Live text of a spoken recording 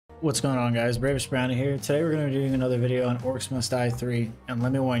What's going on, guys? Bravest Brownie here. Today we're going to be doing another video on Orcs Must Die 3, and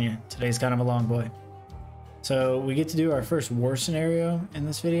let me warn you, today's kind of a long boy. So we get to do our first war scenario in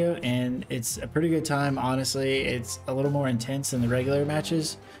this video, and it's a pretty good time. Honestly, it's a little more intense than the regular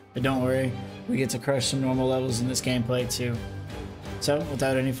matches, but don't worry, we get to crush some normal levels in this gameplay too. So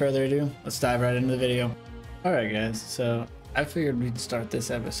without any further ado, let's dive right into the video. Alright guys, so I figured we'd start this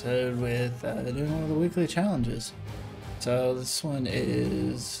episode with doing one of the weekly challenges. So this one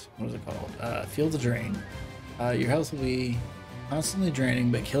is, what is it called? Feel the Drain. Your health will be constantly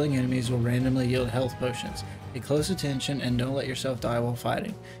draining, but killing enemies will randomly yield health potions. Pay close attention and don't let yourself die while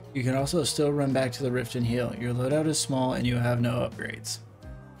fighting. You can also still run back to the rift and heal. Your loadout is small and you have no upgrades.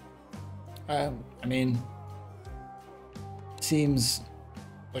 I mean, seems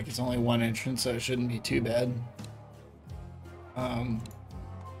like it's only one entrance, so it shouldn't be too bad.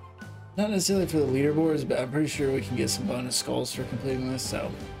 Not necessarily for the leaderboards, but I'm pretty sure we can get some bonus skulls for completing this, so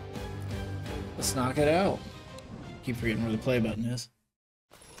let's knock it out. Keep forgetting where the play button is.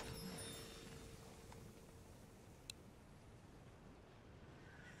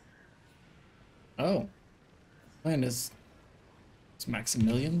 Oh, plan is it's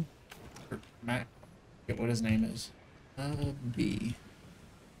Maximilian or Mac. Forget what his name is. B.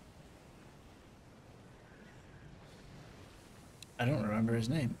 I don't remember his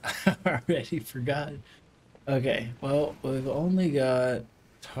name. I already forgot. Okay, well, we've only got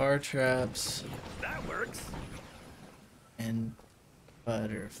tar traps. That works. And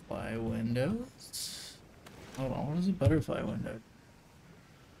butterfly windows. Hold on, what is a butterfly window?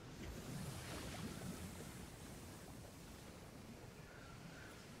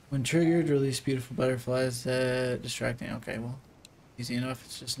 When triggered, release beautiful butterflies that distracting. Okay, well, easy enough.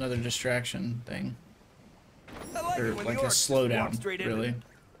 It's just another distraction thing. Or like a slowdown, really.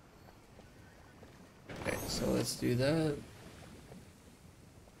 Okay, so let's do that.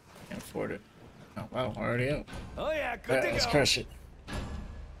 Can't afford it. Oh wow, already out. Oh yeah, good Alright, to let's go. crush it.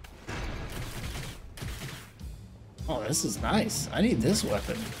 Oh, this is nice. I need this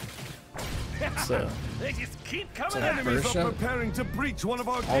weapon. So They just keep coming so at that me. first Enemies are shot preparing to breach one of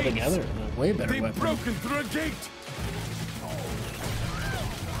our all gates. together, a way better They've weapon. broken through a gate.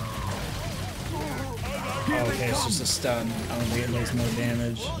 Oh, okay, it's just a stun. I don't think it makes no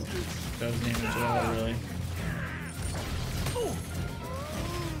damage. Does damage at all, really.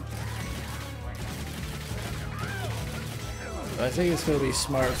 But I think it's going to be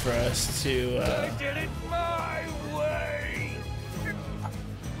smart for us to. I did it my way.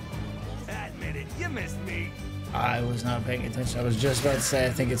 Admit it, you missed me. I was not paying attention. I was just about to say I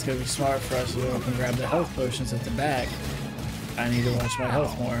think it's going to be smart for us to go up and grab the health potions at the back. I need to watch my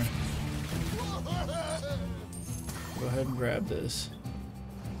health more. Go ahead and grab this.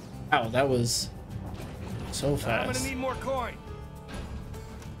 Wow, that was so fast. I'm gonna need more coin.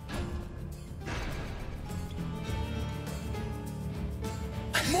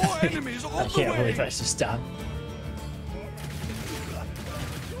 More enemies on I the can't way. believe I just stopped.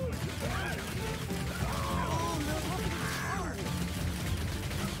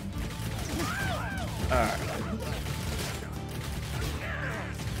 Alright.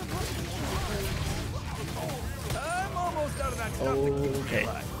 I'm almost out of that stuff. Okay.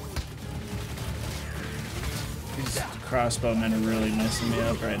 These crossbowmen are really messing me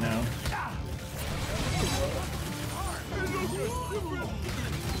up right now.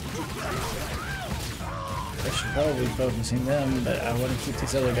 I should probably be focusing them, but I want to keep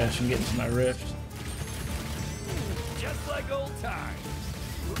these other guys from getting to my rift. Just like old times.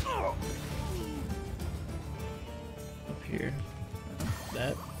 Up here.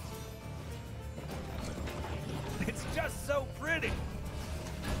 That. It's just so pretty.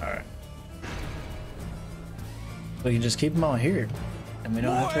 Alright. We can just keep them all here, and we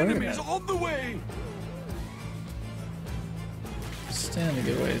don't More have to worry enemies about it. on the way. Stand a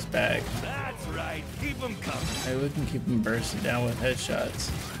good ways back. That's right. Keep them coming. Maybe we can keep them bursting down with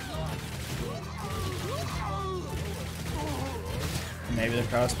headshots. Maybe the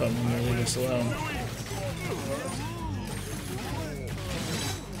crossbowmen will leave us alone.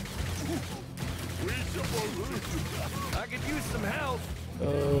 I could use some help.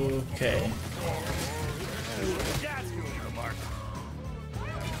 Okay. That's doing the mark.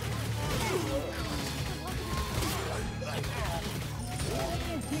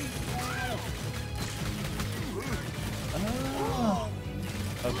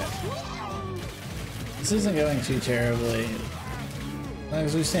 Okay. This isn't going too terribly. As long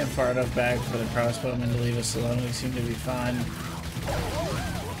as we stand far enough back for the crossbowmen to leave us alone, we seem to be fine.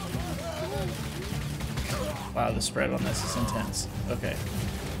 Wow, the spread on this is intense. Okay.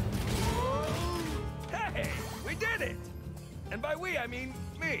 Hey, we did it! And by we, I mean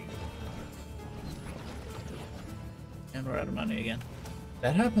me. gate. And we're out of money again.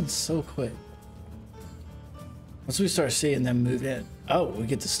 That happens so quick. Once we start seeing them move in. Oh, we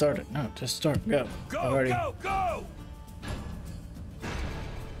get to start it. No, just start. Go. Go, go, go!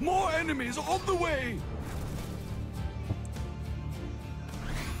 More enemies on the way!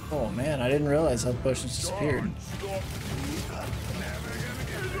 Oh man, I didn't realize how the potions disappeared.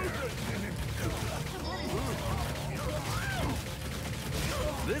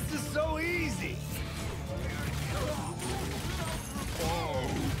 This is so easy!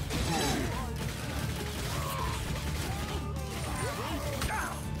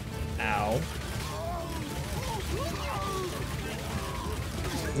 Ow.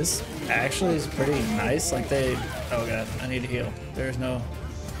 This actually is pretty nice. Like they... Oh god, I need to heal. There's no...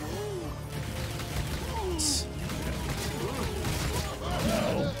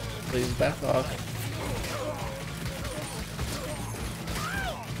 No. Please back off.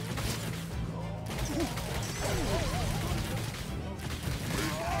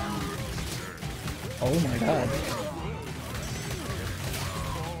 Oh my god.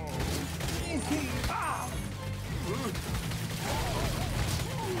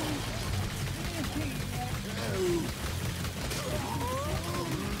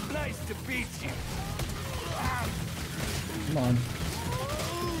 Nice to beat you. Come on.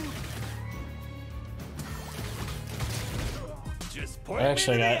 Just point I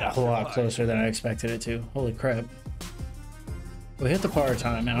actually me to got the a lot afterlife. closer than I expected it to. Holy crap. We hit the par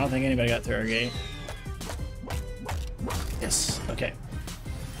time, and I don't think anybody got through our gate. Yes. Okay.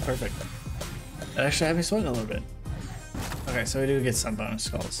 Perfect. That actually had me sweating a little bit. Okay, so we do get some bonus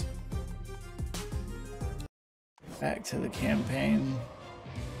skulls. Back to the campaign.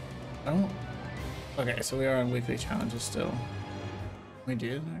 Oh. Okay, so we are on weekly challenges still. We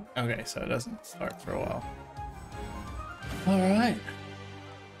do? Okay, so it doesn't start for a while. Alright.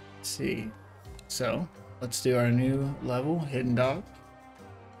 Let's see. So, let's do our new level, Hidden Dog.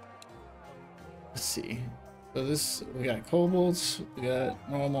 Let's see. So this, we got kobolds, we got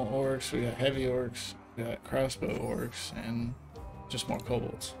normal orcs, we got heavy orcs, we got crossbow orcs, and just more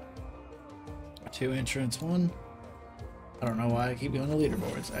kobolds. 2 entrants, 1. I don't know why I keep going to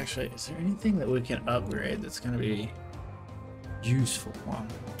leaderboards. Actually, is there anything that we can upgrade that's going to be useful? Well,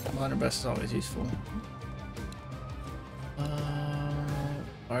 minor best is always useful.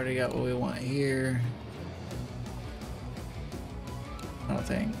 Already got what we want here. I don't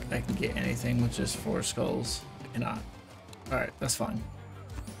think I can get anything with just 4 skulls. I cannot. Alright, that's fine.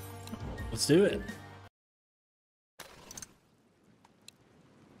 Let's do it.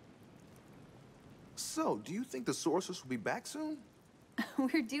 So, do you think the sorceress will be back soon?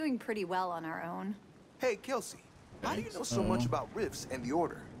 We're doing pretty well on our own. Hey, Kelsey, how do you know so much about rifts and the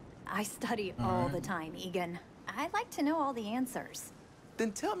Order? I study all the time, Egan. I like to know all the answers.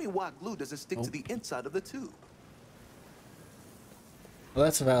 Then tell me why glue doesn't stick to the inside of the tube. Well,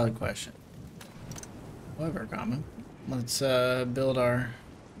 that's a valid question. However, common. Let's build our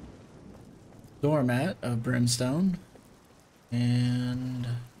doormat of brimstone and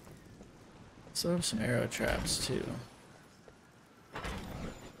set up some arrow traps too.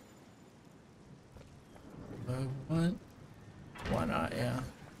 What? Why not? Yeah.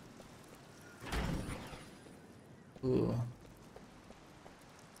 Ooh.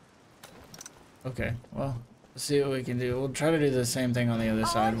 Okay. Well, let's see what we can do. We'll try to do the same thing on the other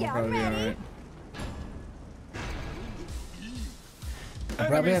side. We'll yeah, probably be ready. alright. I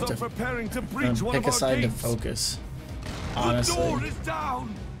probably have Enemies to are preparing to breach one pick of a our side to gates. focus. The Honestly. door is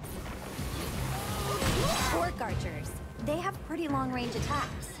down. Orc archers. They have pretty long-range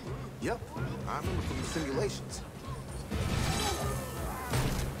attacks. Yep, I remember from the simulations.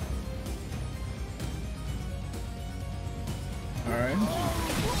 Alright.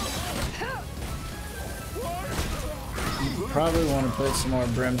 You probably want to put some more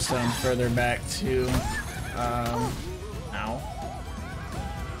brimstone further back to ow.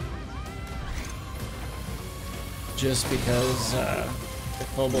 Just because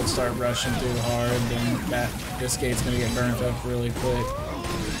if kobolds start rushing through hard, then this gate's gonna get burnt up really quick.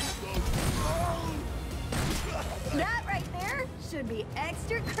 That right there should be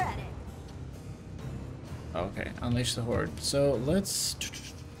extra credit. Okay, unleash the horde. So let's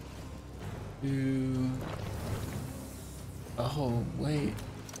do. Oh wait,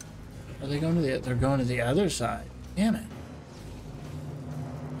 are they going to the? They're going to the other side. Damn it!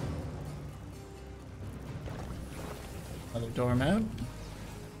 Another doormat.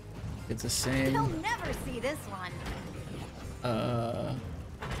 Get the same. They'll never see this one.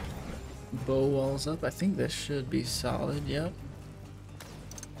 Bow walls up. I think this should be solid. Yep.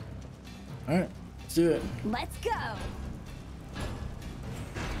 All right, let's do it. Let's go.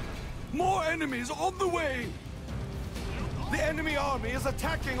 More enemies on the way! The enemy army is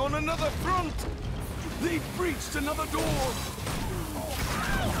attacking on another front! They've breached another door!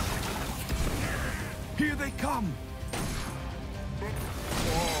 Here they come!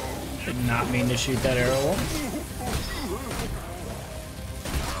 Did not mean to shoot that arrow.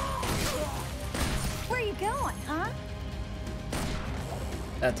 Where are you going, huh?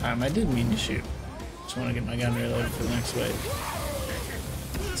 That time I did mean to shoot. Just want to get my gun reloaded for the next wave.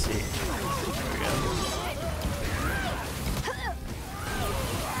 Let's see. There we go.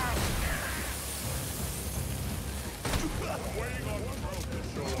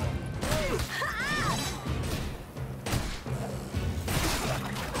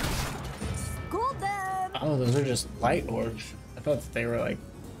 School them. Oh, those are just light orcs. I thought that they were like...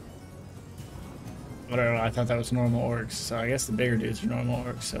 Whatever, I thought that was normal orcs. So I guess the bigger dudes are normal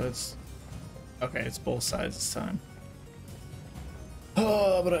orcs, so it's... Okay, it's both sides this time.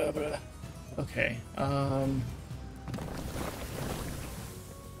 Oh, okay,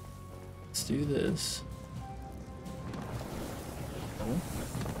 let's do this. Oh.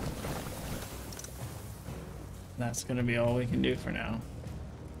 That's gonna be all we can do for now.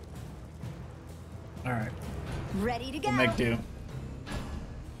 Alright, Ready to go. we'll make do.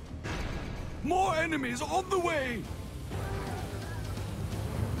 More enemies on the way!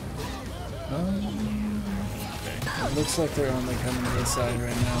 Okay. It looks like they're only coming to this side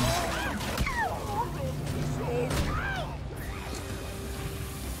right now.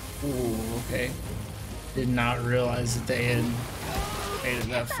 Ooh, okay. Did not realize that they had made it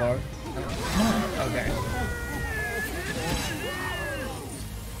that far. Okay.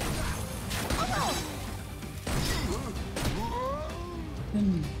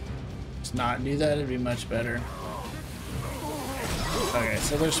 Just not do that, it'd be much better. Okay,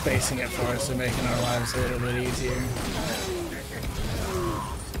 so they're spacing it for us, they're making our lives a little bit easier.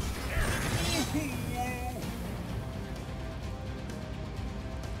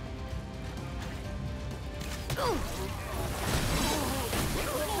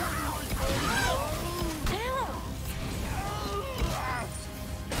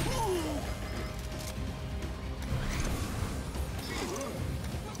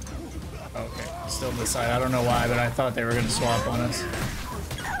 Okay, still this side. I don't know why, but I thought they were going to swap on us.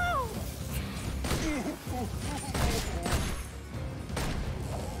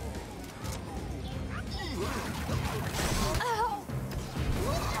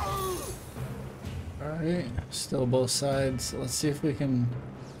 Alright, still both sides. Let's see if we can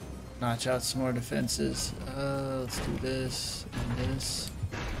notch out some more defenses. Let's do this and this.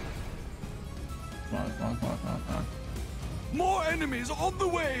 Come on, come on, come on, come on, come on. More enemies on the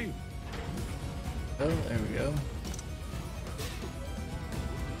way! Oh, there we go.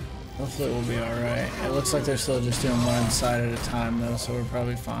 Hopefully we'll be alright. It looks like they're still just doing one side at a time though, so we're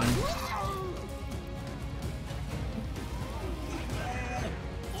probably fine.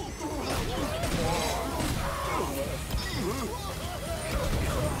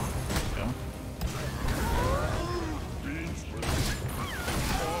 Go.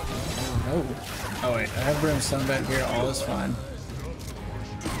 Oh wait, I have brimstone back here, all is fine.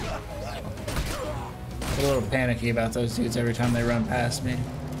 A little panicky about those dudes every time they run past me.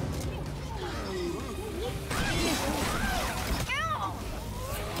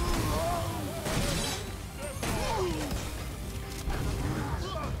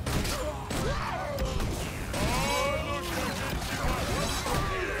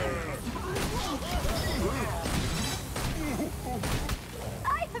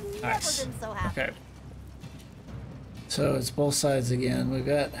 I have Nice. never been so happy. Okay. So it's both sides again. We've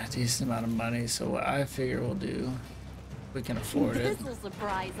got a decent amount of money, so what I figure we'll do, we can afford it. This will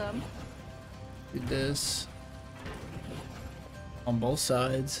surprise them. Do this on both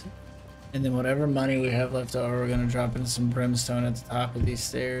sides, and then whatever money we have left over, we're gonna drop in some brimstone at the top of these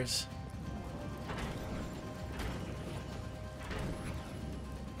stairs.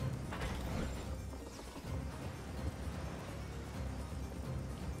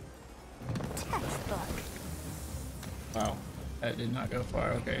 Textbook. Wow, that did not go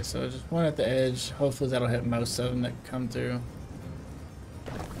far. Okay, so just one at the edge. Hopefully that'll hit most of them that come through.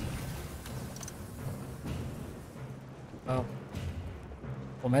 Oh,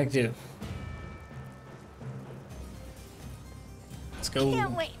 we'll make do. Let's go.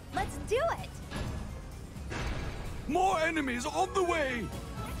 Can't wait. Let's do it. More enemies on the way!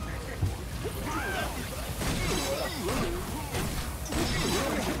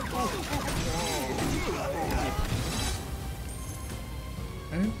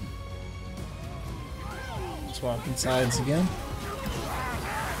 Okay. Swapping sides again.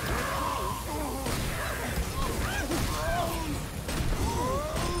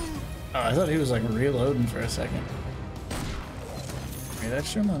 Oh, I thought he was like reloading for a second. Okay,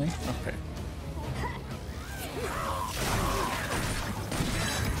 that's your money. Okay.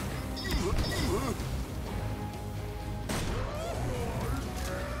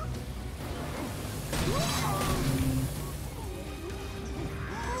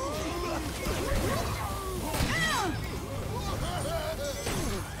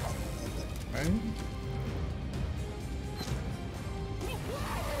 Right.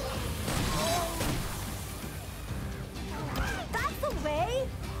 That's the way.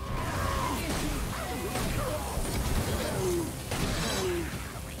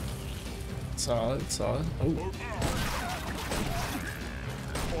 Solid, solid. Oh.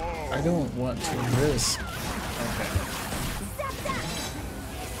 I don't want to risk. Okay.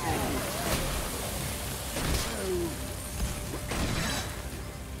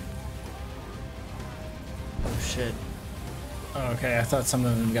 Oh shit. Oh, okay, I thought some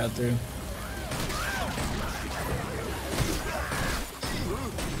of them got through.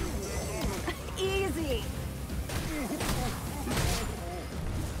 Easy.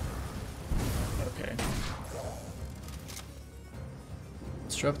 Okay.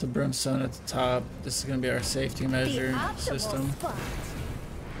 Let's drop the brimstone at the top. This is gonna be our safety measure system. Spot.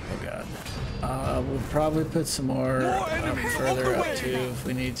 Oh god. We'll probably put some more up further up too if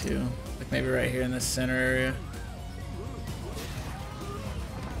we need to. Like maybe right here in this center area.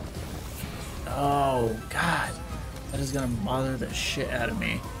 Oh god. That is gonna bother the shit out of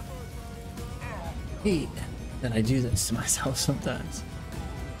me. Hate that I do this to myself sometimes.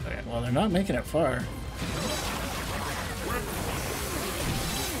 Okay, well they're not making it far.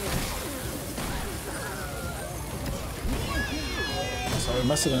 So we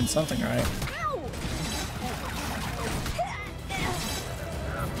must have done something right.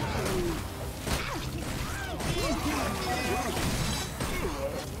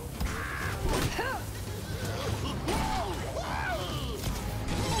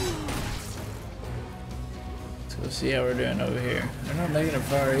 Let's see how we're doing over here. They're not making it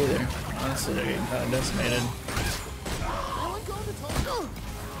far either. Honestly, they're getting kind of decimated.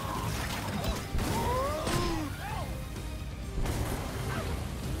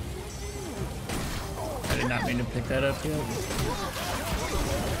 I did not mean to pick that up yet.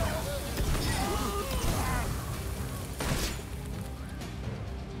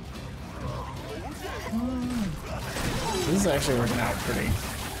 This is actually working out pretty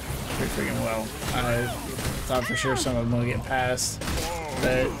freaking well. I thought for sure some of them will get past,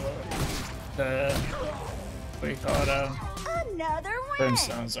 but the what do you call it? Another win.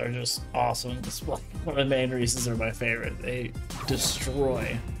 Brimstones are just awesome. It's like one of the main reasons they're my favorite. They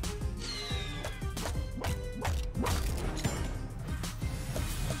destroy.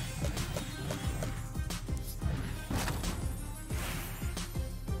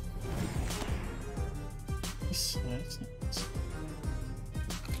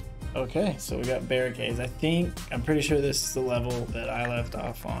 Okay, so we got barricades. I'm pretty sure this is the level that I left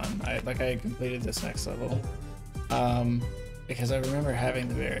off on. I completed this next level. Because I remember having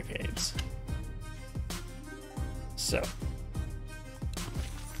the barricades. So.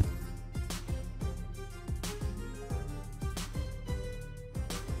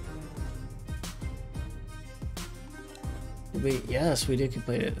 Yes, we did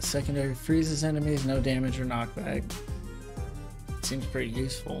complete it. Secondary freezes enemies, no damage or knockback. Seems pretty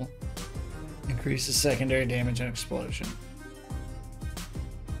useful. Increases secondary damage and explosion.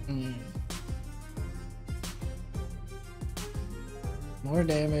 More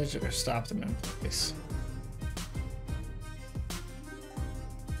damage or stop them in place.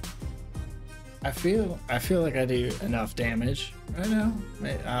 I feel like I do enough damage right now.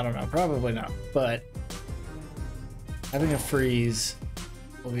 I don't know, probably not, but having a freeze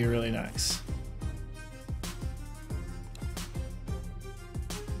will be really nice.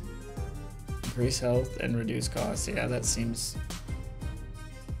 Increase health and reduce costs. Yeah, that seems...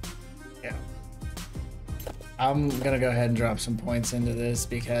 Yeah. I'm gonna go ahead and drop some points into this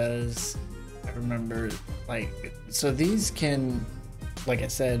because I remember, like, so these can, like I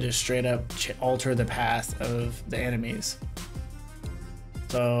said, just straight up alter the path of the enemies.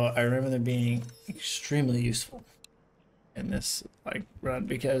 So I remember them being extremely useful in this like run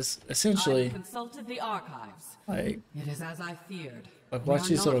because essentially I've consulted the archives. Like, it is as I feared. Look, watch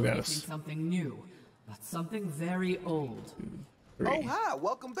these little ghosts. ghosts. Something new, but something very old. 3. Oh, hi,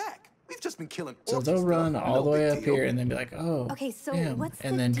 welcome back. We've just been killing orcs. So they'll run all the way up here and then be like, oh, Okay, so damn, what's the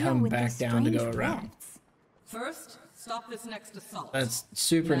and then deal come with back these down to go strange around. rats? First, stop this next assault. That's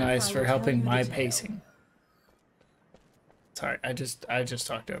super Yes, nice I for will tell helping you my the tale. pacing. Sorry, I just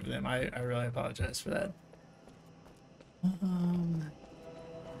talked over them. I really apologize for that.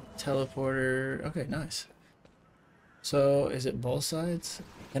 teleporter. Okay, nice. So is it both sides?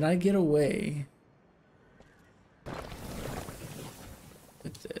 Can I get away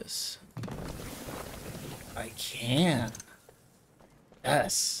with this? I can.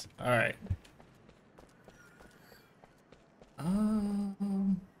 Yes. All right.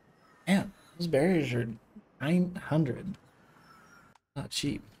 Man, those barriers are 900. Not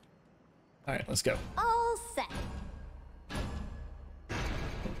cheap. All right, let's go. All set.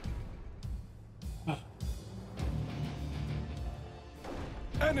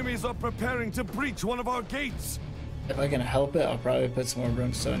 Enemies are preparing to breach one of our gates. If I can help it, I'll probably put some more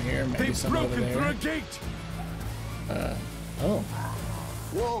brimstone here. Maybe They've some over broken through a there. gate. Oh,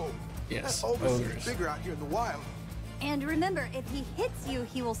 Whoa. yes, That ogre seems ogres. bigger out here in the wild. And remember, if he hits you,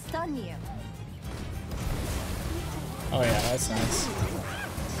 he will stun you. Oh yeah, that's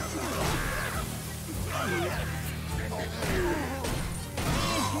nice.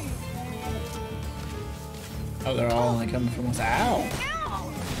 Oh, they're all only coming from within. Ow!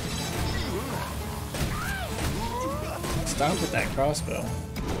 Stop with that crossbow.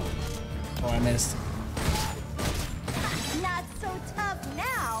 Oh, I missed. Not so tough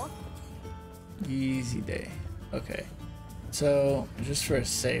now. Easy day. Okay. So, just for a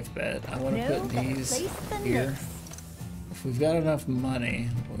safe bet, I want to No put better these place than here. this. If we've got enough money,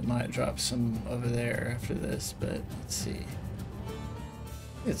 we might drop some over there after this, but let's see.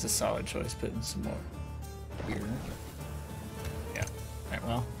 It's a solid choice putting some more here. Yeah. Alright,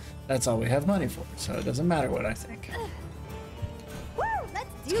 well, that's all we have money for, so it doesn't matter what I think. Woo,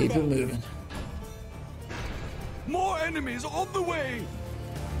 let's do Keep this. it moving. More enemies on the way.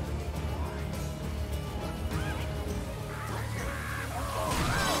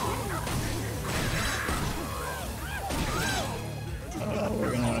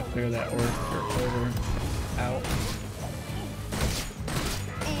 We're gonna want to clear that orc over out.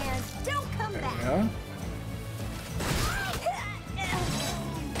 And don't come There back. we go.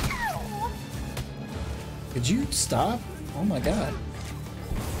 Could you stop? Oh my god.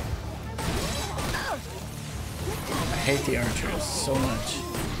 I hate the archers so much.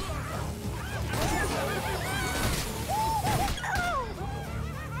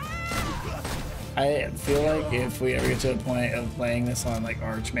 I feel like if we ever get to a point of playing this on like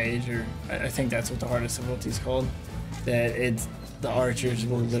Archmage, or I think that's what the hardest difficulty is called, that it's the archers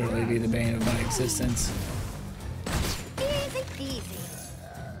will literally be the bane of my existence. Easy peasy.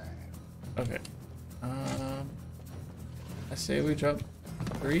 Okay. I say we drop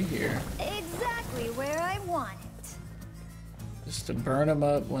 3 here, Exactly where I want it. just to burn them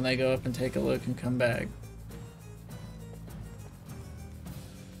up when they go up and take a look and come back.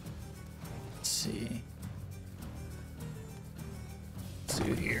 Let's see. Let's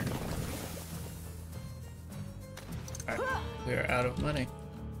do here. Alright, we are out of money.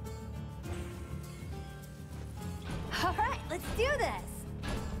 All right, let's do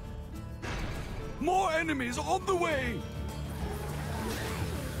this. More enemies on the way.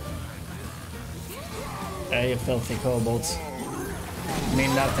 Hey, you filthy kobolds.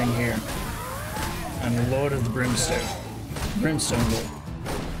 Mean nothing here. I'm the Lord of the Brimstone. Brimstone Lord.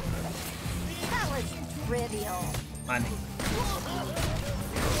 That was trivial. Money.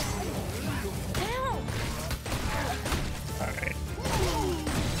 Ow. Alright.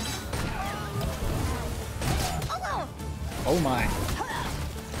 Oh, Oh my.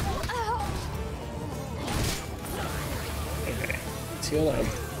 oh. Okay. Let's heal up.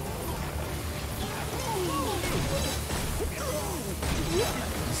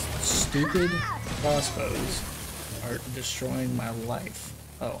 Stupid crossbows are destroying my life.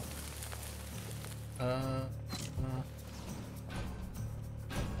 Oh.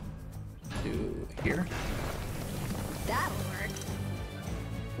 Do here. That'll work.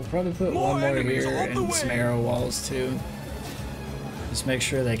 We'll probably put More one more enemies here on the and some way. arrow walls too. Just make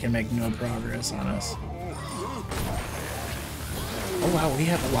sure they can make no progress on us. Oh wow, we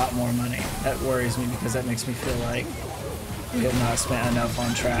have a lot more money. That worries me because that makes me feel like we have not spent enough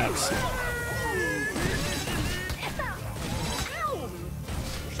on traps. Ow.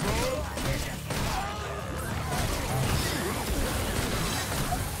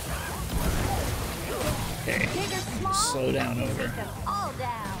 Okay, Big or small, slow down take over. them all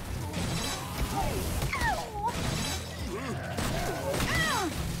down. Ow. Ow.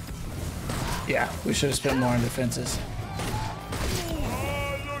 Yeah, we should have spent more on defenses.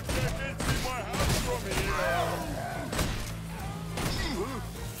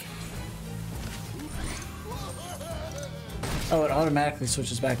 Oh, it automatically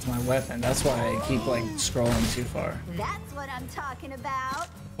switches back to my weapon. That's why I keep like scrolling too far. That's what I'm talking about.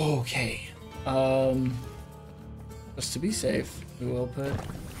 Okay. Just to be safe, we will put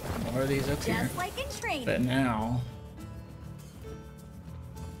More of these up here. Just like in training. But now,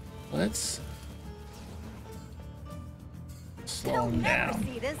 let's slow You'll them never down.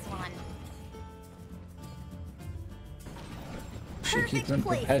 see this one. Should keep them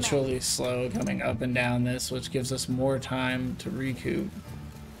Perfect perpetually slow coming up and down this, which gives us more time to recoup.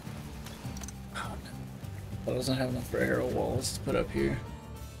 Oh, no. I doesn't have enough arrow walls to put up here.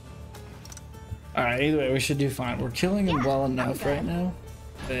 Alright, either way, we should do fine. We're killing them well enough right now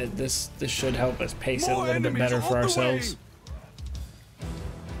that this should help us pace it a little bit better for ourselves.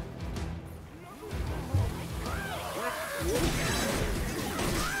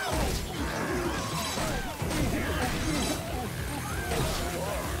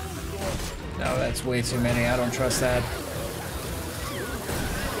 No, that's way too many. I don't trust that.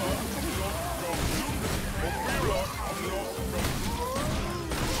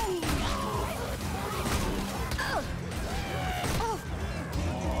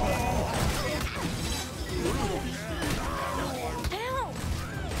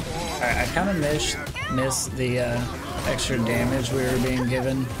 I kind of missed the extra damage we were being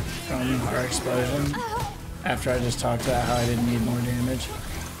given from our explosion after I just talked about how I didn't need more damage.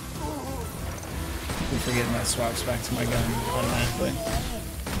 I'm forgetting that swaps back to my gun automatically.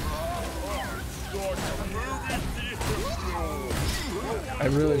 I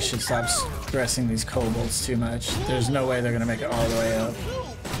really should stop stressing these kobolds too much. There's no way they're gonna make it all the way up.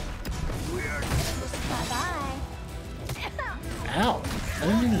 Ow! I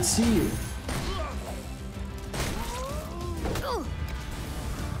didn't even see you.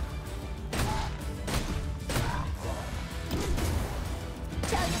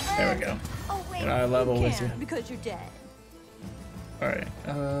 There we go. Get eye level with you. Because you're dead. Alright,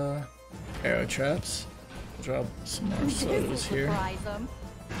 arrow traps. Drop some more sodas here.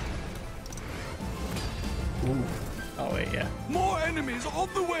 Ooh. Oh wait, yeah. More enemies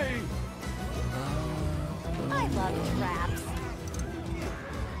on the way! I love traps.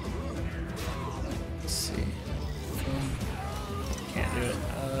 Let's see. Can't do it.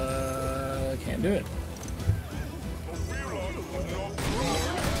 Can't do it.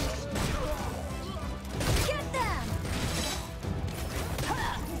 Get them!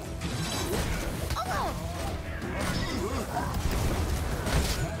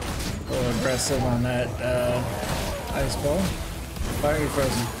 A little aggressive on that ice ball. Why are you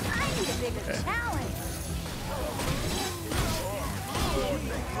frozen? I need a bigger Okay. challenge.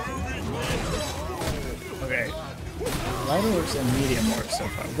 Okay. Light orcs and medium orcs so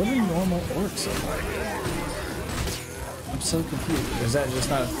far. What are normal orcs look like? I'm so confused. Is that just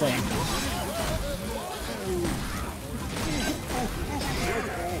not a thing?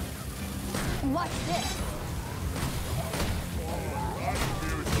 Watch this.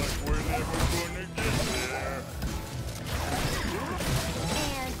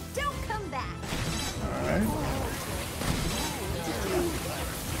 And don't come back. Alright.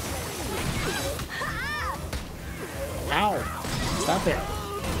 Ow! Stop it.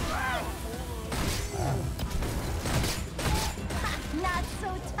 Not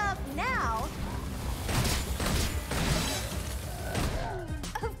so tough now.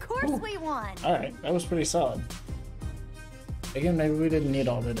 Of course we won. Alright, that was pretty solid. Again, maybe we didn't need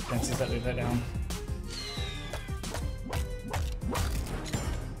all the defenses that we put down.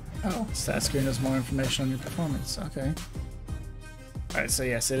 Oh, stat screen has more information on your performance. Okay. Alright, so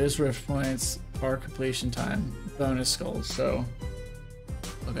yes, it is rift points, par completion time, bonus skulls. So,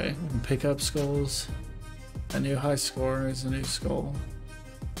 okay, we can pick up skulls. A new high score is a new skull.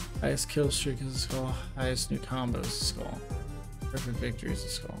 Highest kill streak is a skull. Highest new combo is a skull. Perfect victory is a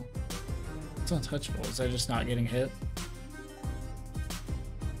skull. It's untouchable. Is that just not getting hit?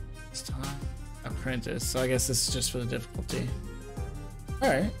 It's time. Apprentice. So I guess this is just for the difficulty.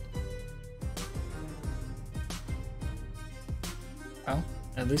 Alright. Well,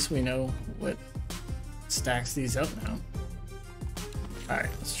 at least we know what stacks these up now. Alright,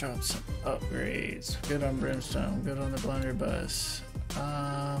 let's drop some upgrades. Good on Brimstone, good on the Blunderbuss.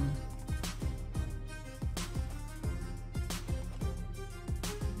 A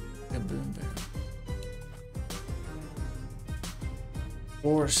boom bear.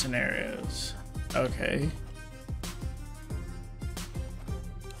 4 scenarios. Okay.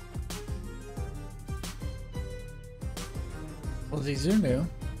 Well, these are new.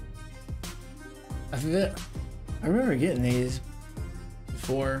 I remember getting these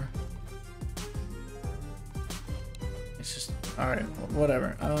before. It's just alright,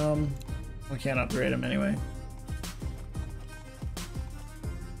 whatever. We can't upgrade them anyway.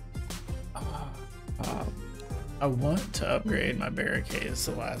 I want to upgrade my barricades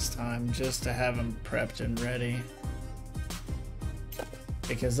the last time just to have them prepped and ready.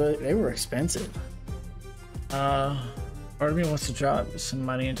 because they were expensive. Part of me wants to drop some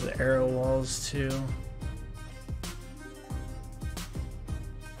money into the arrow walls too.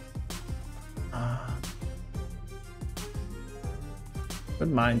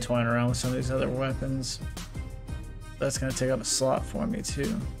 Wouldn't mind toying around with some of these other weapons. That's gonna take up a slot for me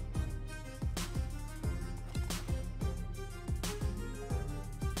too.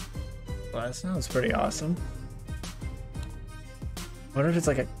 Well, that sounds pretty awesome. I wonder if it's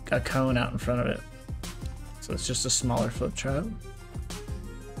like a cone out in front of it. So it's just a smaller flip trap.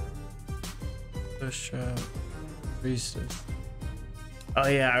 Push trap. Priestess. Oh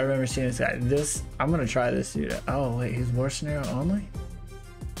yeah, I remember seeing this guy. I'm gonna try this dude. Oh wait, he's war scenario only?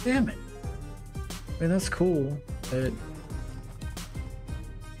 Damn it. I mean, that's cool, but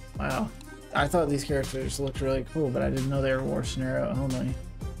wow. I thought these characters looked really cool, but I didn't know they were war scenario only.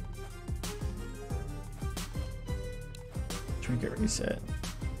 Trinket reset.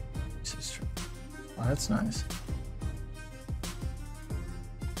 Oh, that's nice.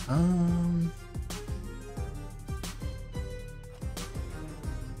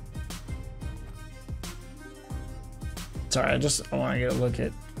 Sorry, I just want to get a look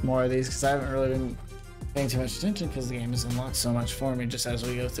at more of these because I haven't really been paying too much attention because the game has unlocked so much for me just as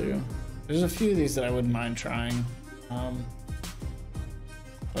we go through. There's a few of these that I wouldn't mind trying.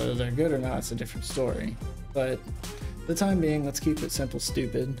 Whether they're good or not, it's a different story. But for the time being, let's keep it simple,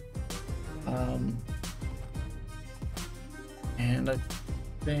 stupid. And I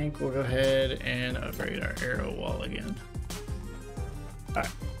think we'll go ahead and upgrade our arrow wall again. Alright.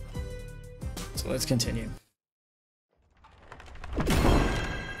 So let's continue.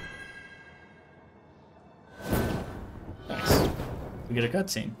 Nice. We get a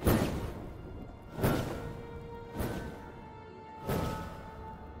cutscene.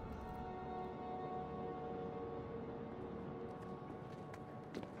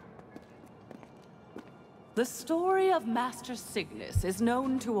 The story of Master Cygnus is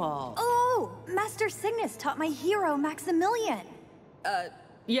known to all. Oh, Master Cygnus taught my hero Maximilian.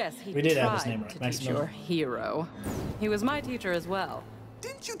 Yes, he We did tried have his name right, to teach Maximilian. your hero. He was my teacher as well.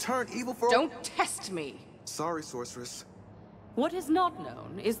 Didn't you turn evil for? Don't test me! Sorry, sorceress. What is not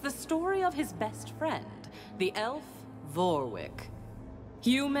known is the story of his best friend, the elf Vorwick.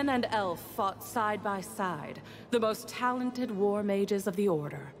 Human and elf fought side by side, the most talented war mages of the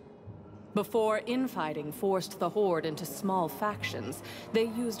Order. Before infighting forced the Horde into small factions, they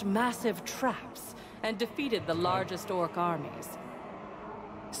used massive traps and defeated the largest Orc armies.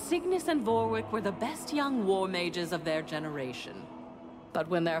 Cygnus and Vorwick were the best young war mages of their generation. But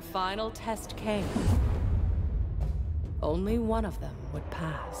when their final test came, only one of them would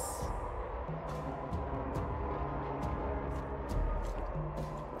pass.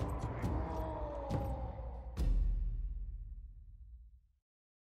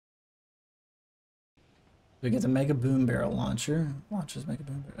 We get the Mega Boom Barrel Launcher. Launches Mega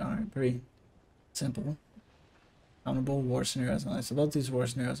Boom Barrel. Alright, pretty simple. Countable war scenarios only. So both these war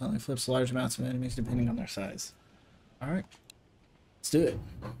scenarios only flips large amounts of enemies depending on their size. Alright. Let's do it.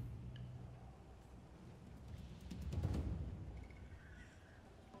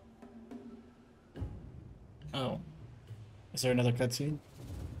 Oh. Is there another cutscene?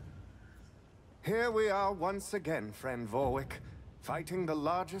 Here we are once again, friend Vorwick, fighting the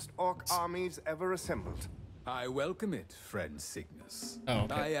largest orc armies ever assembled. I welcome it, friend Cygnus. Oh,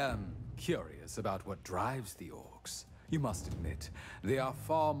 okay. I am curious about what drives the orcs. You must admit, they are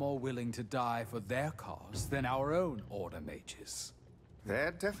far more willing to die for their cause than our own Order mages.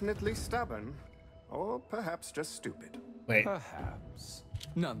 They're definitely stubborn, or perhaps just stupid. Wait. Perhaps.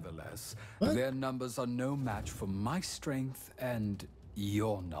 Nonetheless, What? their numbers are no match for my strength and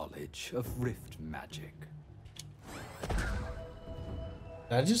your knowledge of rift magic. Did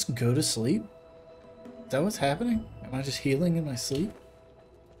I just go to sleep? Is that what's happening? Am I just healing in my sleep?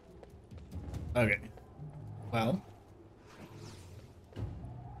 Okay. Well.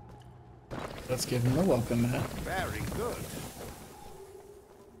 Let's give him a welcome mat. Very good.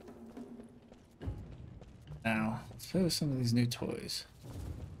 Now, let's play with some of these new toys.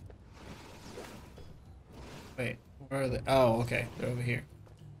 Wait, where are they? Oh, okay. They're over here.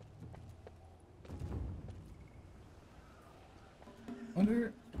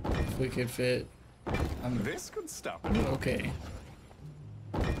 Wonder if we could fit... This could stop. Okay.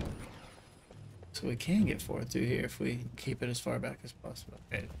 So we can get forward through here if we keep it as far back as possible.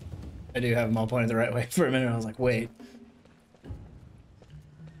 Okay. I do have them all pointed the right way. For a minute I was like, wait.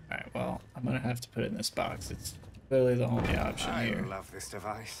 Alright, well, I'm gonna have to put it in this box. It's clearly the only option I here. love this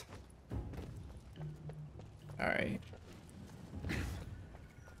device. Alright.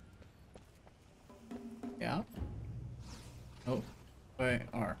 Yeah. Oh. Wait,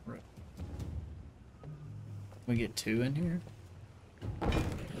 R. Right. We get 2 in here?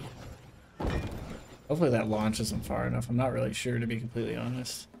 Hopefully that launch isn't far enough. I'm not really sure, to be completely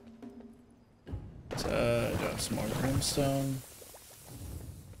honest. So, do I have some more brimstone?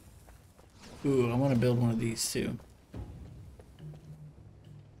 Ooh, I want to build one of these too.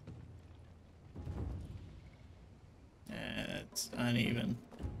 It's uneven.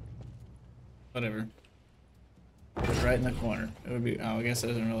 Whatever. Put it right in the corner. It would be. Oh, I guess it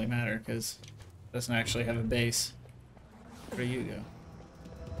doesn't really matter because it doesn't actually have a base. Where do you go?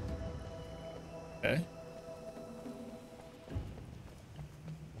 Okay.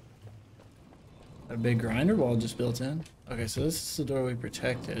 A big grinder wall just built in. Okay, so this is the door we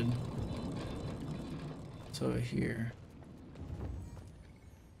protected. It's over here.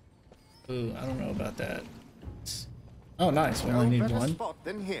 Ooh, I don't know about that. Oh, nice. We only need one. Spot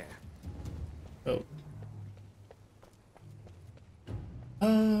than here. Oh.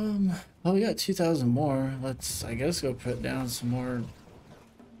 Well, we got 2,000 more. Let's, I guess, go put down some more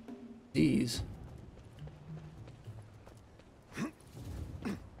D's.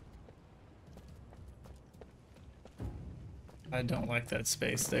 I don't like that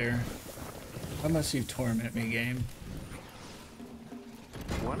space there. How much you torment me, game?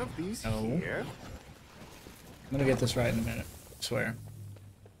 One of these No. here. I'm gonna get this right in a minute. I swear.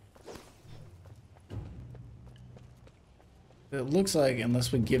 It looks like,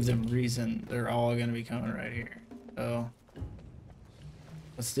 unless we give them reason, they're all gonna be coming right here. So,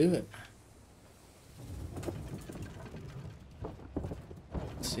 let's do it.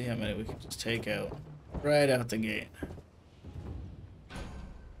 Let's see how many we can just take out right out the gate.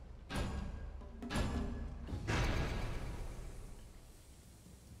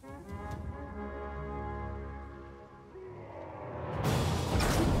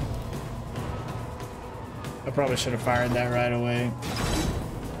 I probably should have fired that right away.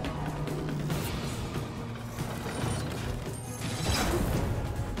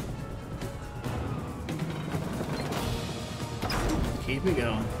 Keep it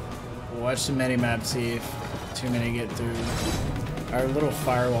going. Watch the mini-map, see if too many get through. Our little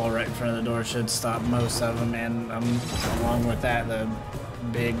firewall right in front of the door should stop most of them, and along with that, the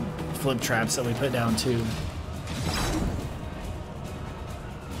big flip traps that we put down too.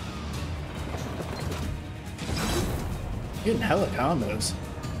 Getting hella combos.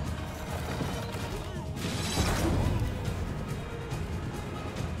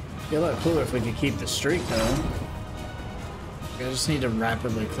 Be a lot cooler if we could keep the streak though. I just need to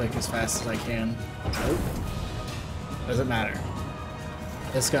rapidly click as fast as I can. Nope. Doesn't matter.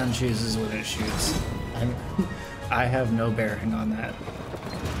 This gun chooses what it shoots. I have no bearing on that.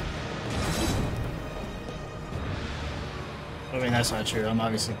 I mean, that's not true. I'm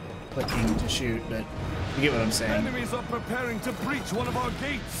obviously clicking to shoot, but you get what I'm saying. Enemies are preparing to breach one of our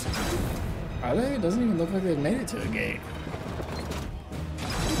gates. Are they? It doesn't even look like they've made it to a gate.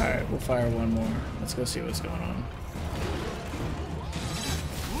 Alright, we'll fire one more. Let's go see what's going on.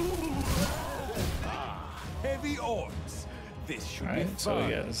 Heavy orcs. This should be Alright, fun. so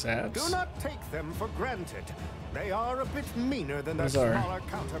we got zaps. Do not take them for granted. They are a bit meaner than their Those are- smaller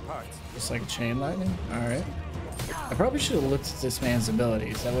counterparts. Just like chain lightning? Alright. I probably should have looked at this man's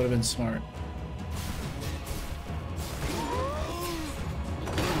abilities. That would have been smart.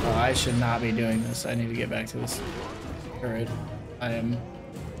 Oh, I should not be doing this. I need to get back to this turret.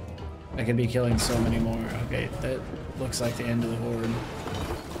 I could be killing so many more. Okay, that looks like the end of the horde.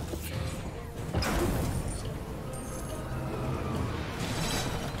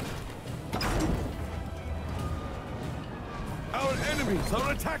 Our enemies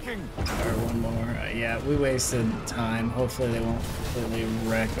are attacking. Or one more. Yeah, we wasted time. Hopefully they won't completely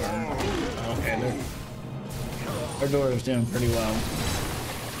wreck our... Okay, our door is doing pretty well.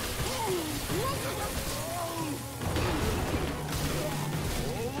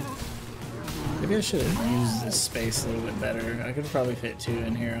 Maybe I should have used this space a little bit better. I could probably fit 2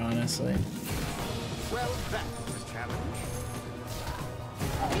 in here, honestly. Well, that was a challenge.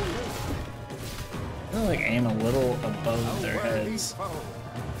 I'm gonna like aim a little above their Worthy heads. foe.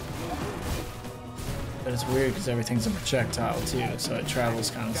 But it's weird because everything's a projectile too, so it travels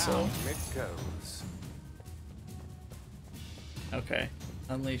kind of slow. Down it goes. Okay,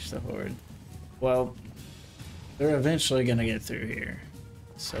 unleash the horde. Well, they're eventually gonna get through here.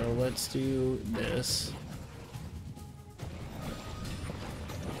 So let's do this.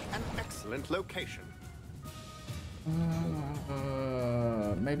 An excellent location.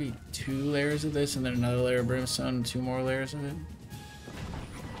 Maybe 2 layers of this and then another layer of brimstone and 2 more layers of it.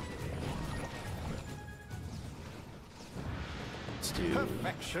 Let's do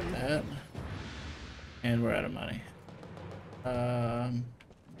Perfection. that. And we're out of money.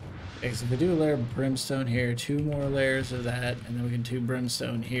 Okay, so if we do a layer of brimstone here, 2 more layers of that, and then we can do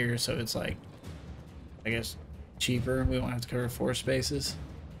brimstone here, so it's like, I guess, cheaper. We won't have to cover 4 spaces.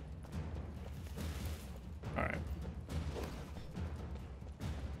 Alright.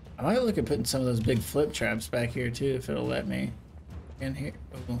 I might look at putting some of those big flip traps back here too, if it'll let me in here.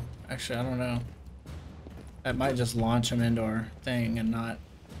 Oh, actually, I don't know. That might just launch them into our thing and not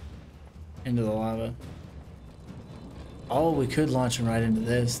into the lava. Oh, we could launch them right into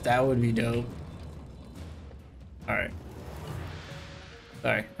this. That would be dope. Alright.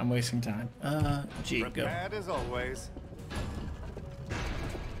 Sorry, I'm wasting time. G, go. Prepared as always.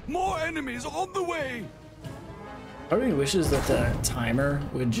 More enemies on the way! Part of me wishes that the timer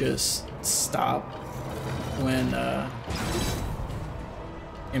would just stop when,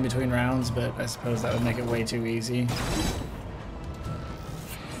 in between rounds, but I suppose that would make it way too easy.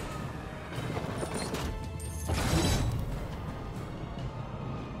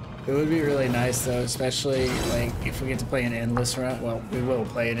 It would be really nice though, especially like if we get to play an endless run. Well, we will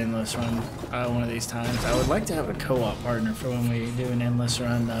play an endless run one of these times. I would like to have a co-op partner for when we do an endless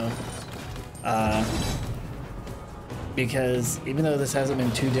run though. Because even though this hasn't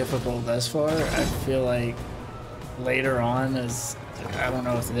been too difficult thus far, I feel like later on, as I don't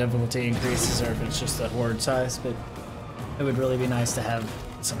know if the difficulty increases or if it's just the horde size, but it would really be nice to have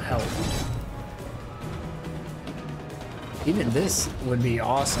some help. Even this would be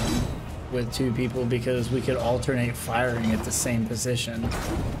awesome with 2 people because we could alternate firing at the same position.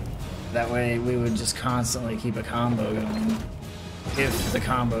 That way we would just constantly keep a combo going. If the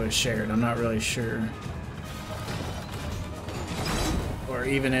combo is shared, I'm not really sure. Or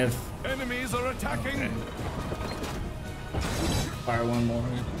even if... Enemies are attacking! Okay. Fire one more.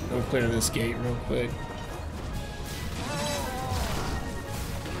 Go clear this gate real quick.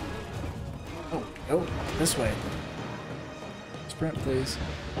 Oh, go this way. Sprint, please.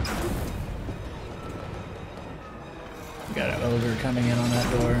 We got an ogre coming in on that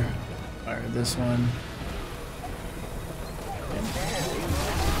door. Fire this one.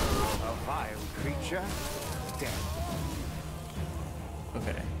 A vile creature. Dead.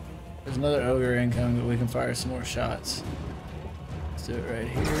 Okay. There's another ogre incoming, but we can fire some more shots. Let's do it right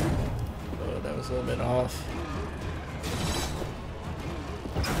here. Oh, that was a little bit off.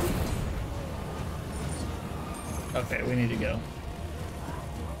 Okay, we need to go.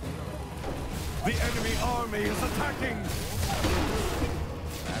 The enemy army is attacking!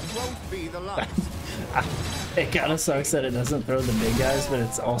 That won't be the last. It kind of sucks that it doesn't throw the big guys, but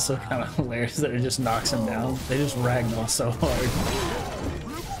it's also kind of hilarious that it just knocks them down. They just ragdoll so hard.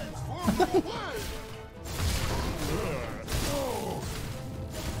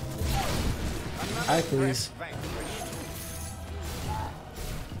 Hi, please.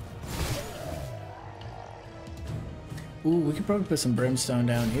 Ooh, we could probably put some brimstone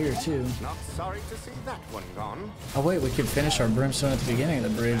down here too. Not sorry to see that one gone. Oh wait, we could finish our brimstone at the beginning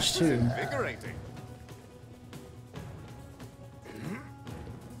of the bridge too. Invigorating.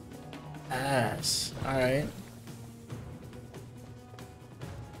 Ass. Alright.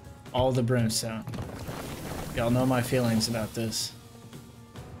 All the brimstone. Y'all know my feelings about this.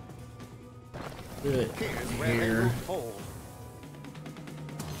 Good. Here's where they will Here. fall.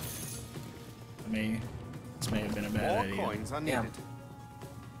 This may have been a bad More idea. coins are needed.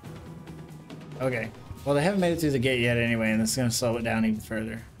 Okay. Well, they haven't made it through the gate yet anyway, and this is going to slow it down even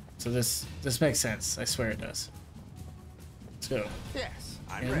further. So this makes sense. I swear it does. Let's go. Yes,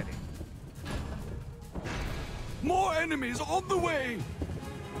 I'm Yeah. ready. More enemies on the way!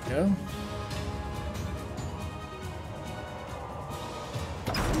 Go.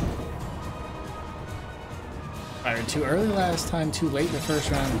 Fired too early last time, too late the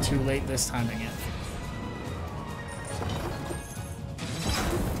first round, and too late this time again.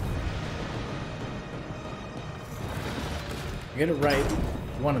 Get it right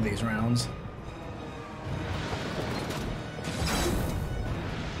one of these rounds.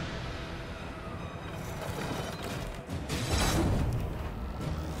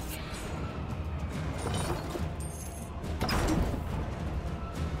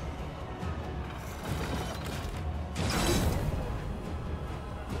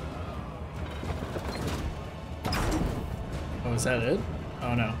 Oh, is that it?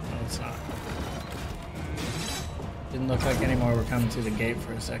 Oh no, no it's not. Didn't look like any more were coming through the gate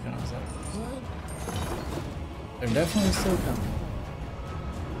for a second. I was like, what? They're definitely still coming.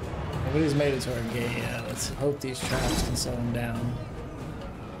 Nobody's made it to our gate yet. Let's hope these traps can slow them down.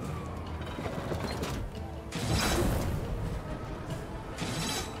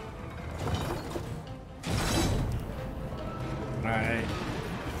 Alright.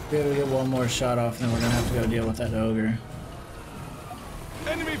 Be able to get one more shot off, and then we're gonna have to go deal with that ogre.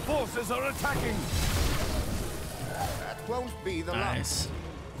 forces are attacking! That won't be the Nice.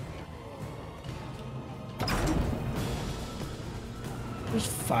 There's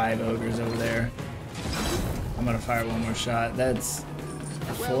 5 ogres over there. I'm gonna fire one more shot. That's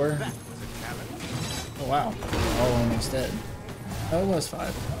a 4. Oh wow, all almost dead. Oh, it was 5.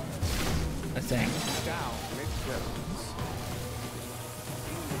 I think. Down it goes.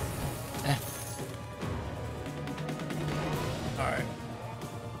 Eh. Alright.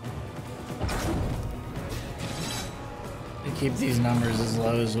 We keep these numbers as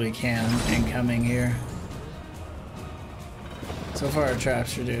low as we can incoming here. So far our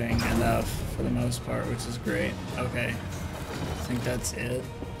traps are doing enough for the most part, which is great. Okay. I think that's it.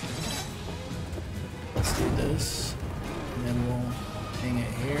 Let's do this. And then we'll hang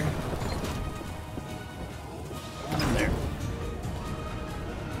it here. And there.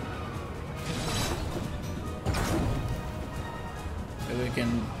 So we can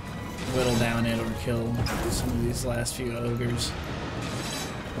whittle down it or kill some of these last few ogres.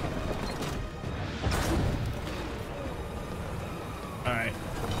 Alright.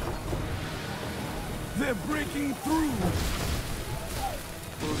 They're breaking through!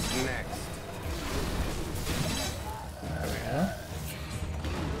 Who's next? There we go.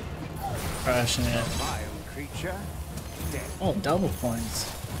 Crushing it. Vile creature. Dead. Oh, double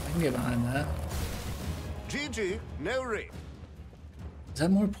points. I can get behind that. GG, no rape. Is that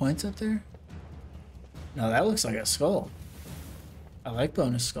more points up there? No, that looks like a skull. I like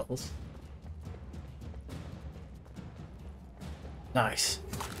bonus skulls. Nice.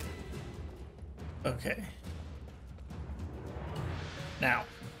 Okay. Now,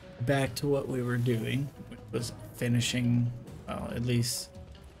 back to what we were doing, which was finishing, well, at least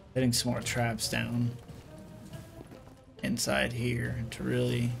getting some more traps down inside here to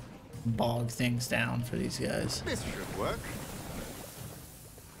really bog things down for these guys. This should work.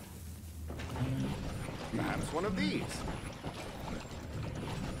 Perhaps one of these.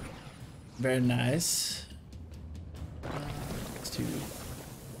 Very nice. Let's do.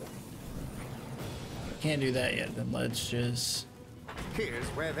 Can't do that yet. Then let's just. Here's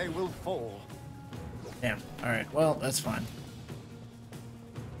where they will fall. Damn. All right. Well, that's fine.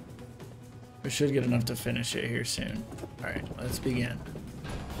 We should get enough to finish it here soon. All right. Let's begin.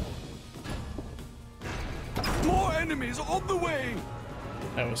 More enemies on the way!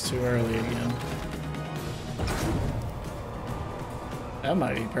 That was too early again. That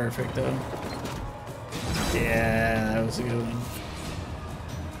might be perfect though. Yeah, that was a good one.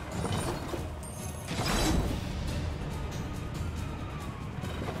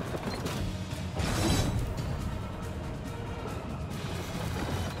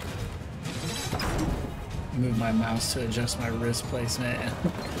 Move my mouse to adjust my wrist placement.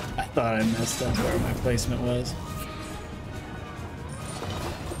 I thought I messed up where my placement was.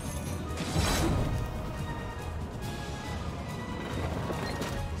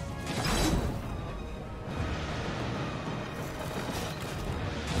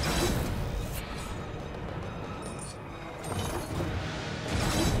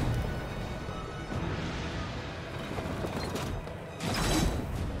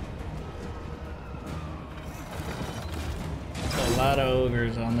 A lot of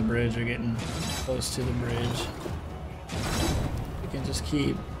ogres on the bridge. We're getting close to the bridge. We can just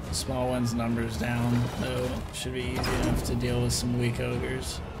keep small ones' numbers down, though. Should be easy enough to deal with some weak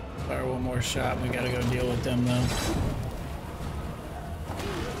ogres. Fire one more shot. We gotta go deal with them, though.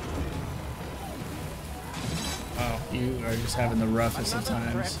 Oh, you are just having the roughest of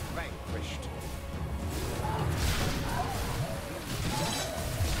Another times. threat vanquished.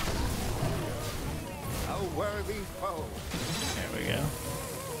 A worthy foe. There we go.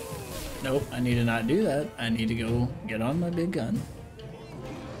 Nope, I need to not do that. I need to go get on my big gun.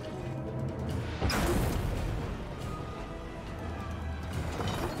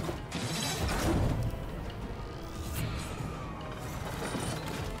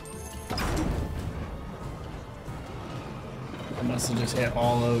 I must have just hit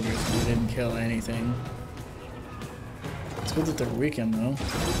all ogres and we didn't kill anything. It's good that they're weakened though.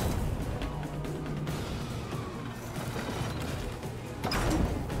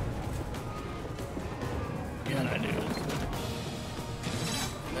 Yeah, I do.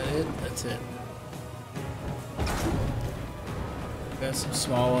 That it? That's it. Got some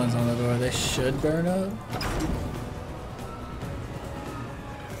small ones on the door. They should burn up.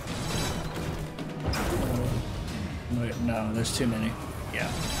 Wait, no, there's too many. Yeah.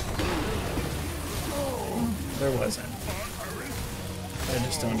 There wasn't. I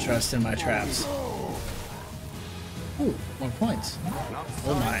just don't trust in my traps. Ooh, more points. Not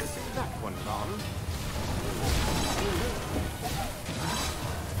Oh my. sorry to see that one gone.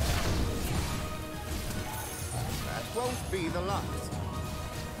 won't be the last.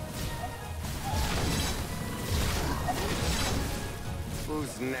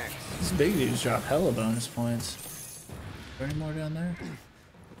 Who's next? These big dudes drop hella bonus points. Is there any more down there?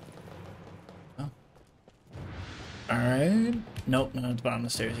 Oh. Alright. Nope, not at the bottom of the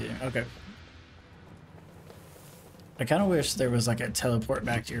stairs either. Okay. I kind of wish there was like a teleport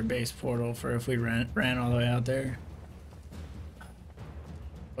back to your base portal for if we ran all the way out there.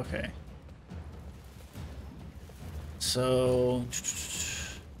 Okay. So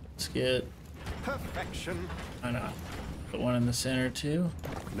let's get, Perfection. I know, put one in the center too.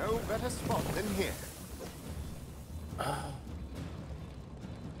 No better spot than here.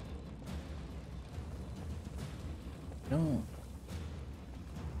 No.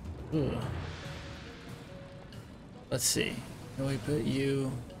 Ooh. Let's see. Can we put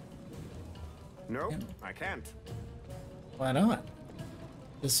you? No, I can't. Why not?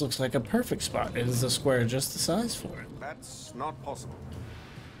 This looks like a perfect spot. It is a square just the size for it. That's not possible.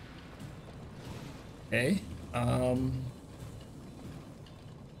 Okay.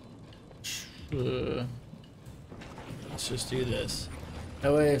 Let's just do this.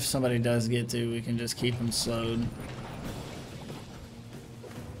 That way if somebody does get to, we can just keep them slowed.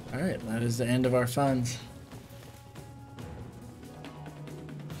 Alright, that is the end of our funds.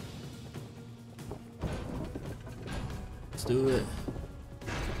 Let's do it.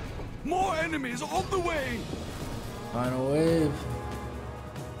 More enemies on the way! Final wave.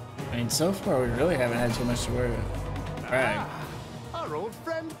 I mean, so far we really haven't had too much to worry about. Crag. Our old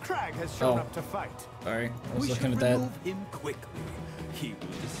friend Crag has shown Oh. up to fight. Sorry, I was We looking should at that. remove him quickly. He will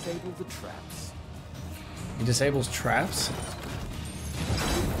disable the traps. He disables traps?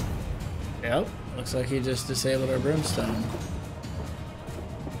 Yep, looks like he just disabled our brimstone.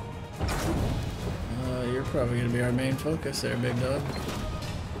 You're probably gonna be our main focus there, big dog.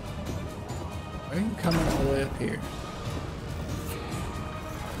 Why are you coming all the way up here?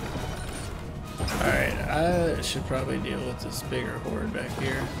 Alright, I should probably deal with this bigger horde back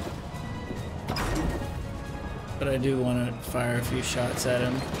here. But I do want to fire a few shots at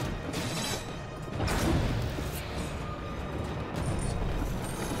him.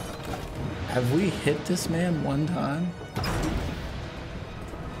 Have we hit this man one time?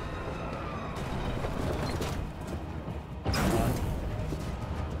 Come on.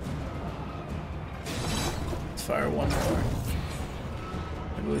 Let's fire one more.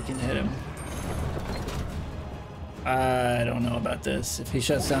 Maybe we can hit him. I don't know about this. If he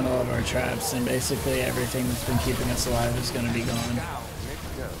shuts down all of our traps, then basically everything that's been keeping us alive is going to be gone. Down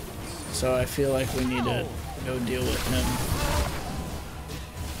it goes. So I feel like we need to go deal with him.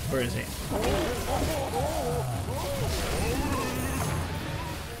 Where is he?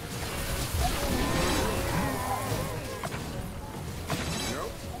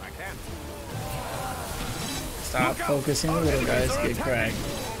 Nope, I can't. Stop focusing the little guys, get Crag.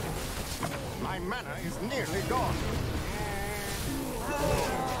 My mana is nearly gone.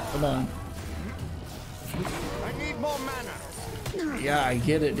 Come on. I need more mana. Yeah, I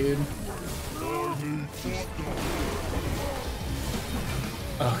get it, dude.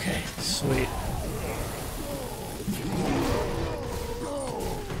 Okay, sweet.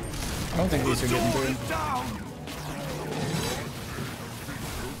 I don't think these are getting through. Down!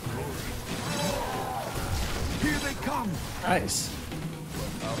 Here they come! Nice.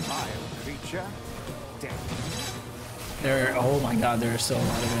 A vile creature. Dead. There, oh my god, there are still a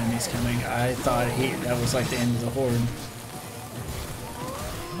lot of enemies coming. I thought that was like the end of the horde.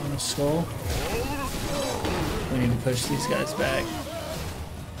 On a skull. We need to push these guys back.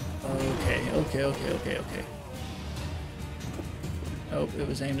 Okay. Oh, it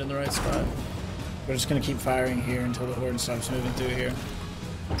was aimed in the right spot. We're just gonna keep firing here until the horde stops moving through here.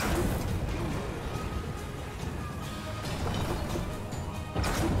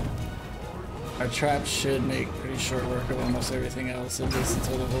 Our traps should make pretty short work of almost everything else, at least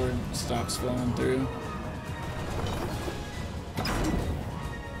until the horde stops flowing through.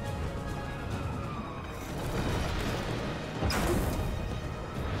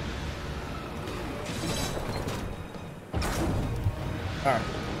 Alright.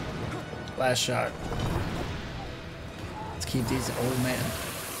 Last shot. Let's keep these old man.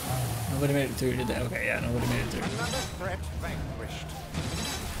 Nobody made it through, did they? Okay, yeah, nobody made it through. Another threat vanquished.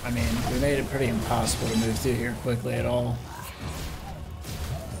 I mean, we made it pretty impossible to move through here quickly at all.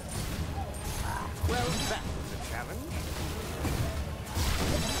 Well, that was a challenge.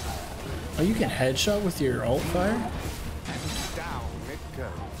 Oh, you can headshot with your alt fire? And down it goes.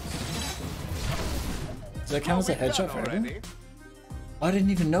 Does that count as a Are we headshot done for already? everyone? Oh, I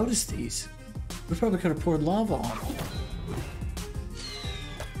didn't even notice these. We probably could have poured lava on them.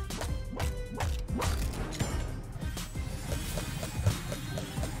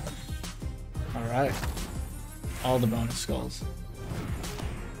 Alright. All the bonus skulls.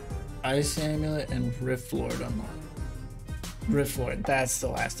 Ice Amulet and Rift Lord unlocked. Rift Lord, that's the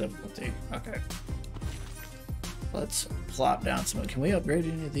last difficulty. Okay. Let's plop down some. Can we upgrade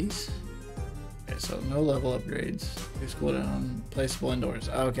any of these? Okay, so no level upgrades. Here's cooldown, placeable indoors.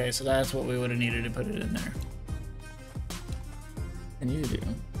 Okay, so that's what we would have needed to put it in there. And you do.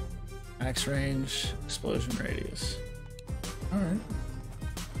 Max range, explosion radius. Alright.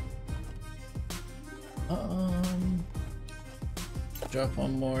 Drop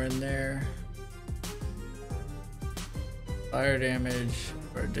one more in there. Fire damage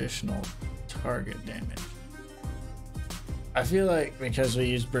or additional target damage. I feel like because we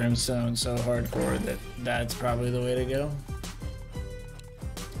use Brimstone so hardcore that that's probably the way to go.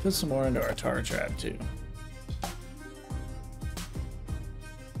 Put some more into our tar trap too.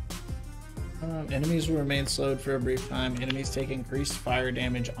 Enemies will remain slowed for a brief time. Enemies take increased fire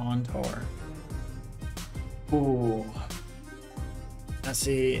damage on tar. Ooh. Now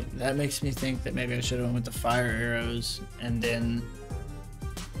see, that makes me think that maybe I should have went with the fire arrows and then...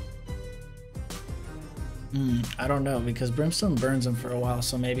 I don't know, because Brimstone burns them for a while,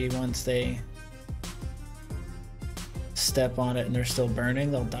 so maybe once they step on it and they're still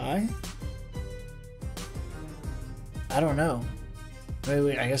burning, they'll die? I don't know.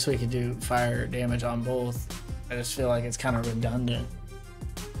 Maybe I guess we could do fire damage on both. I just feel like it's kind of redundant.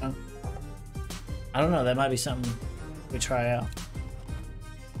 I don't know, that might be something we try out.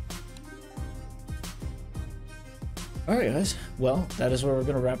 Alright guys, well, that is where we're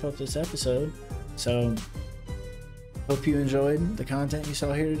going to wrap up this episode. So, hope you enjoyed the content you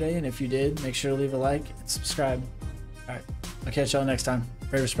saw here today, and if you did, make sure to leave a like and subscribe. Alright, I'll catch y'all next time.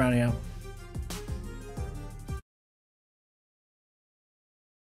 Bravest Brownie out.